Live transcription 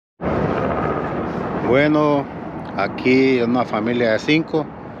Bueno, aquí una familia de 5,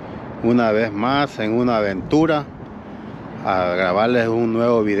 una vez más en una aventura, a grabarles un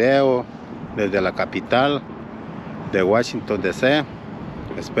nuevo video desde la capital de Washington DC.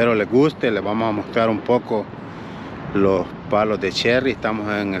 Espero les guste. Les vamos a mostrar un poco los palos de cherry.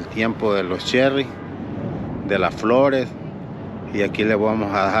 Estamos en el tiempo de los cherry, de las flores, y aquí les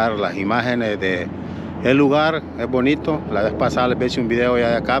vamos a dejar las imágenes de el lugar. Es bonito. La vez pasada les hice un video ya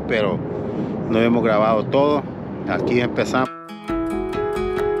de acá, pero no hemos grabado todo. Aquí empezamos.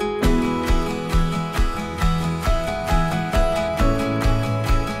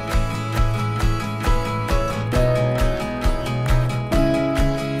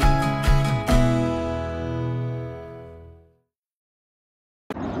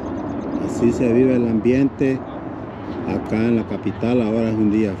 Así se vive el ambiente acá en la capital. Ahora es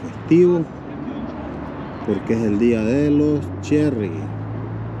un día festivo porque es el día de los cherry.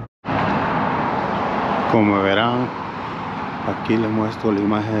 Como verán, aquí les muestro la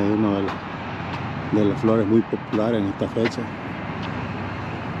imagen de una de las flores muy populares en esta fecha.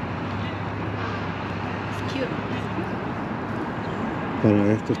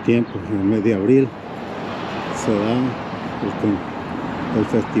 Para estos tiempos, en el mes de abril, se da el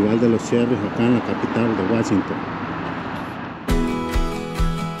festival de los cherries acá en la capital de Washington.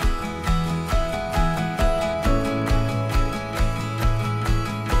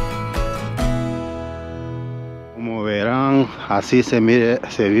 Como verán, así se vive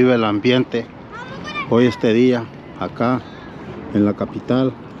el ambiente hoy, este día acá en la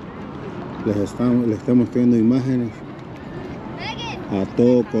capital. Les estamos mostrando imágenes a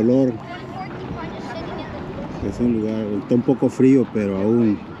todo color. Es un lugar, está un poco frío, pero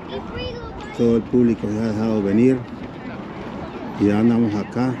aún todo el público se ha dejado venir. Y ya andamos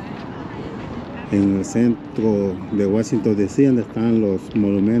acá en el centro de Washington DC, donde están los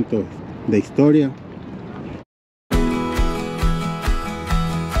monumentos de historia.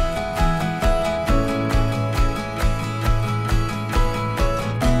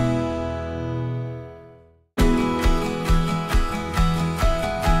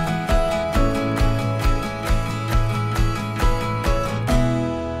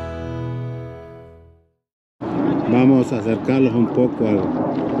 Vamos a acercarlos un poco al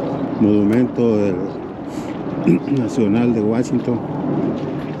monumento nacional de Washington.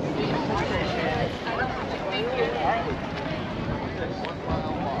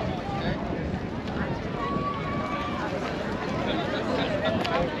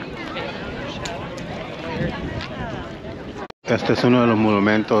 Este es uno de los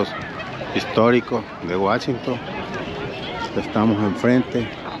monumentos históricos de Washington. Estamos enfrente.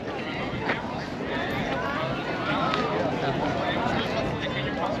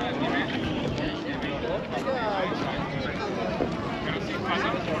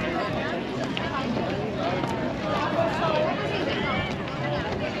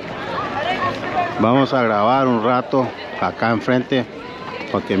 Vamos a grabar un rato acá enfrente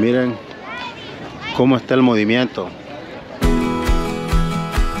para que miren cómo está el movimiento.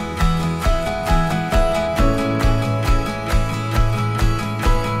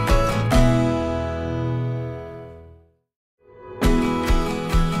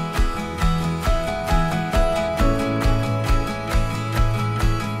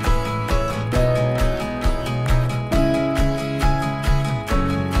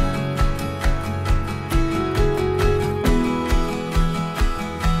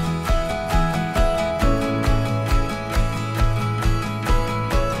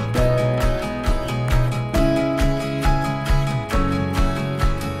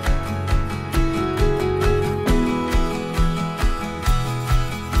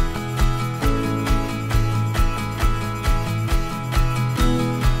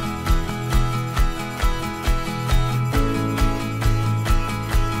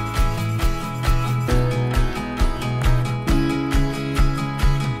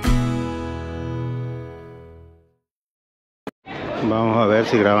 Vamos a ver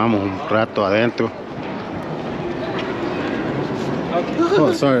si grabamos un rato adentro.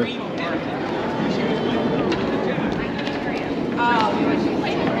 Oh, sorry.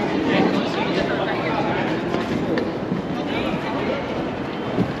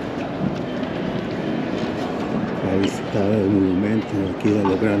 A visitar el monumento aquí de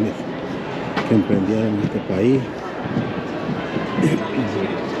los grandes que emprendieron este país.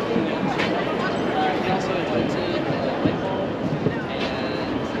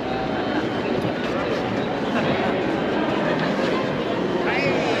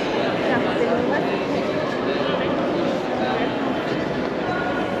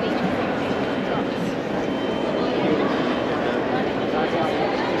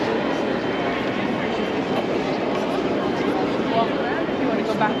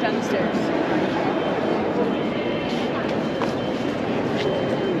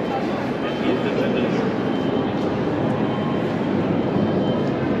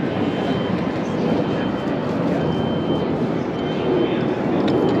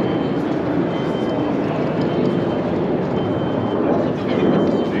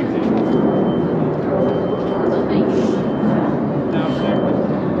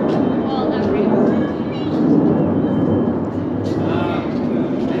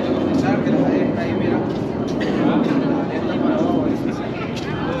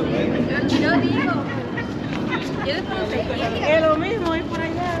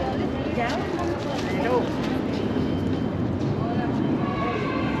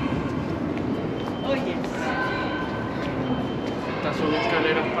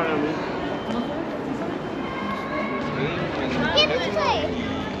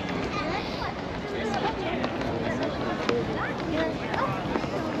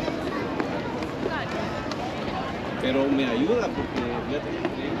 me ayuda porque fíjate que...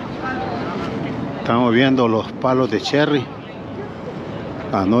 Estamos viendo los palos de cherry.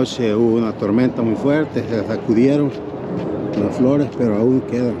 Anoche hubo una tormenta muy fuerte, se sacudieron las flores, pero aún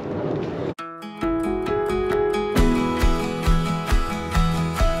quedan.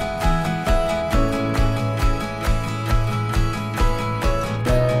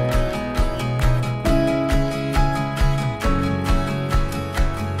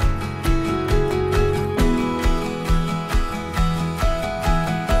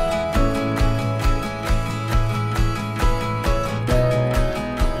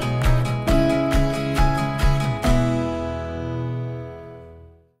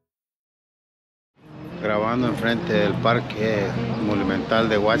 Grabando enfrente del Parque Monumental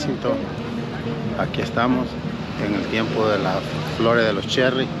de Washington. Aquí estamos en el tiempo de las flores de los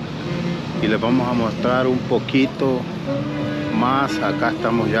cherry y les vamos a mostrar un poquito más. Acá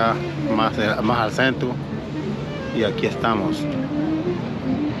estamos ya más al centro y aquí estamos.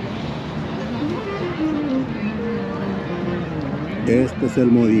 Este es el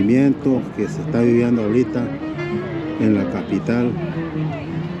movimiento que se está viviendo ahorita en la capital.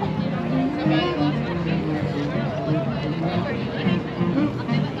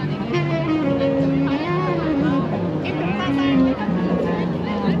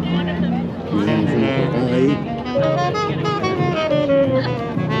 Ahí.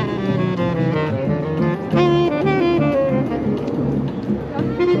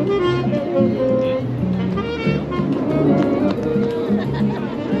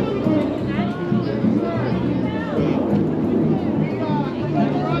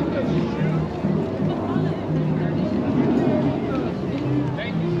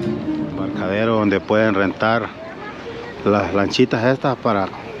 Embarcadero donde pueden rentar las lanchitas estas para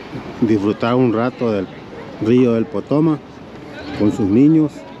disfrutar un rato del río del Potomac con sus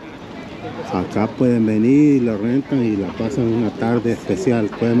niños. Acá pueden venir, la rentan y la pasan una tarde especial.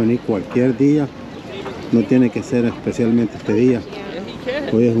 Pueden venir cualquier día, no tiene que ser especialmente este día.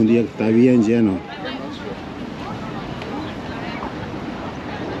 Hoy es un día que está bien lleno.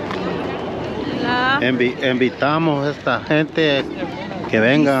 Invitamos a esta gente que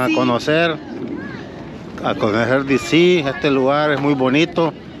vengan a conocer DC. Este lugar es muy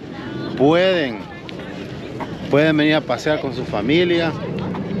bonito. Pueden venir a pasear con su familia,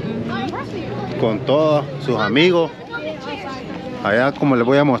 con todos sus amigos. Allá, como les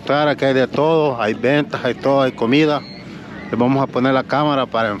voy a mostrar, aquí hay de todo, hay ventas, hay todo, hay comida. Les vamos a poner la cámara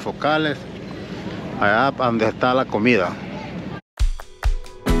para enfocarles allá donde está la comida.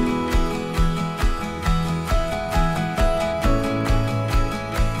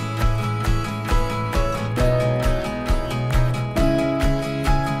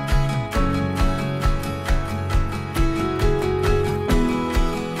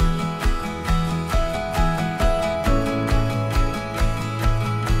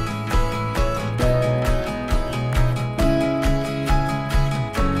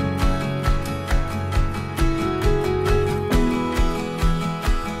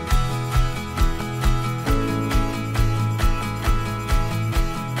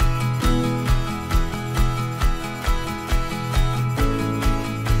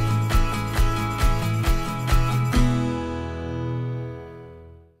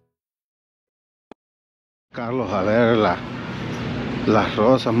 Carlos, a ver las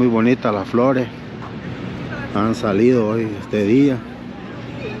rosas muy bonitas, las flores han salido hoy este día.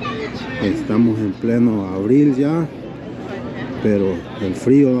 Estamos en pleno abril ya, pero el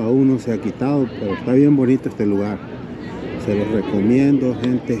frío aún no se ha quitado, pero está bien bonito este lugar. Se los recomiendo,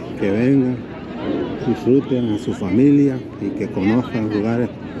 gente, que vengan, disfruten a su familia y que conozcan lugares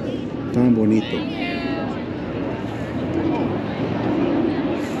tan bonitos.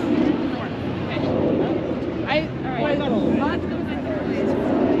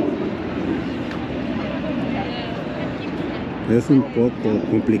 Es un poco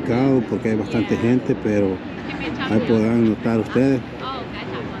complicado porque hay bastante gente, pero ahí podrán notar ustedes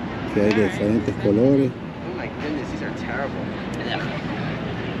que hay diferentes colores.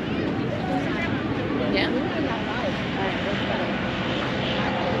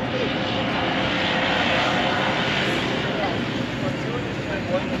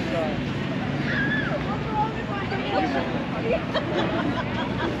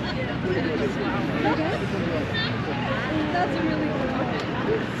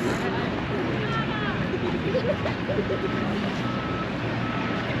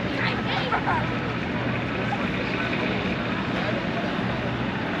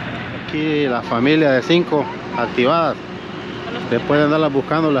 Aquí la familia de 5 activadas. Ustedes pueden andarlas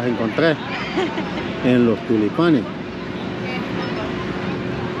buscando, las encontré en los tulipanes.